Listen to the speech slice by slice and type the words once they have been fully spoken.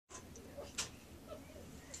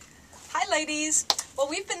ladies. Well,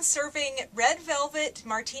 we've been serving red velvet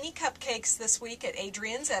martini cupcakes this week at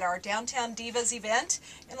Adrians at our Downtown Divas event,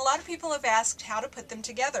 and a lot of people have asked how to put them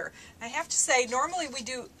together. I have to say, normally we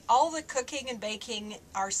do all the cooking and baking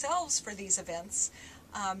ourselves for these events,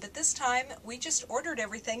 but this time we just ordered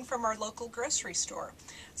everything from our local grocery store.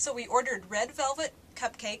 So we ordered red velvet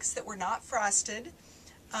cupcakes that were not frosted.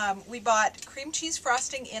 We bought cream cheese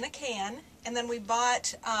frosting in a can, and then we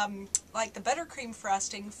bought like the buttercream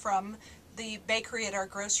frosting from the bakery at our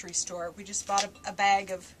grocery store. We just bought a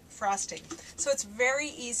bag of frosting. So it's very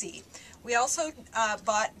easy. We also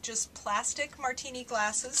bought just plastic martini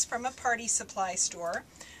glasses from a party supply store,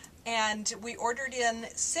 and we ordered in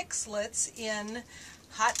 6lets in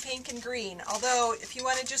hot pink and green. Although if you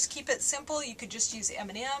want to just keep it simple, you could just use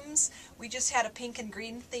M&Ms. We just had a pink and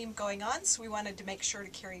green theme going on, so we wanted to make sure to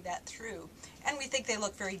carry that through. And we think they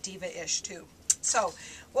look very diva-ish too. So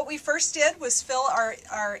what we first did was fill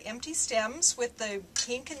our empty stems with the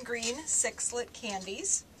pink and green 6-lit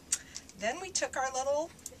candies. Then we took our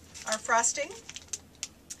frosting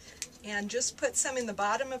and just put some in the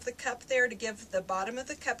bottom of the cup there to give the bottom of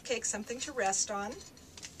the cupcake something to rest on.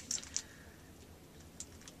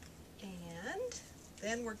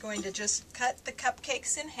 Then we're going to just cut the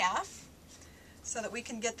cupcakes in half so that we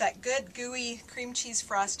can get that good gooey cream cheese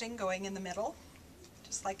frosting going in the middle,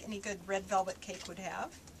 just like any good red velvet cake would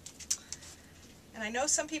have. And I know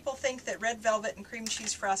some people think that red velvet and cream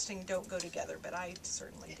cheese frosting don't go together, but I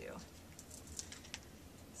certainly do.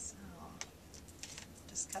 So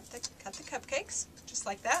just cut the cupcakes just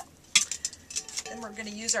like that. Then we're going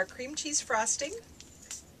to use our cream cheese frosting.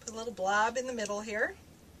 Put a little blob in the middle here.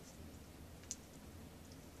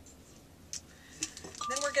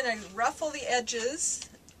 Then we're going to ruffle the edges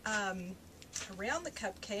around the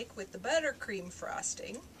cupcake with the buttercream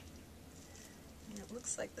frosting. And it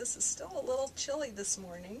looks like this is still a little chilly this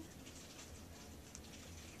morning.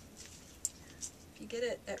 If you get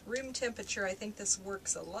it at room temperature, I think this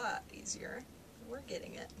works a lot easier. We're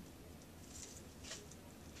getting it.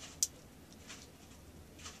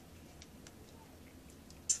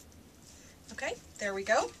 Okay, there we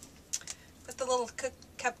go. Put the little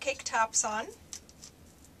cupcake tops on.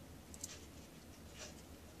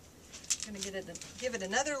 I'm going to give it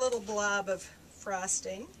another little blob of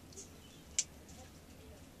frosting.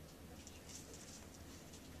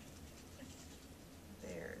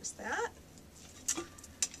 There's that.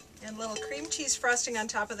 And a little cream cheese frosting on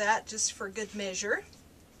top of that, just for good measure.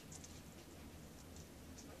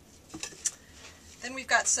 Then we've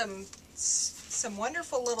got some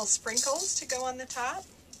wonderful little sprinkles to go on the top.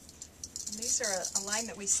 And these are a line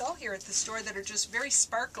that we sell here at the store that are just very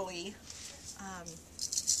sparkly.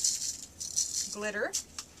 Glitter.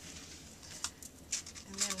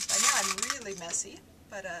 And then by now I'm really messy,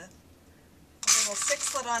 but a little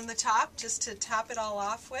 6-lit on the top just to top it all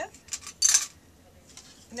off with.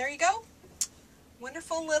 And there you go.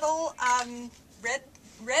 Wonderful little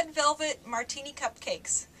red velvet martini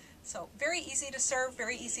cupcakes. So very easy to serve,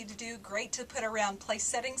 very easy to do, great to put around place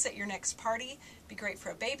settings at your next party. Be great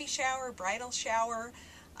for a baby shower, bridal shower,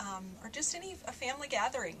 or just a family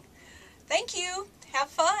gathering. Thank you. Have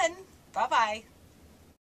fun. Bye-bye.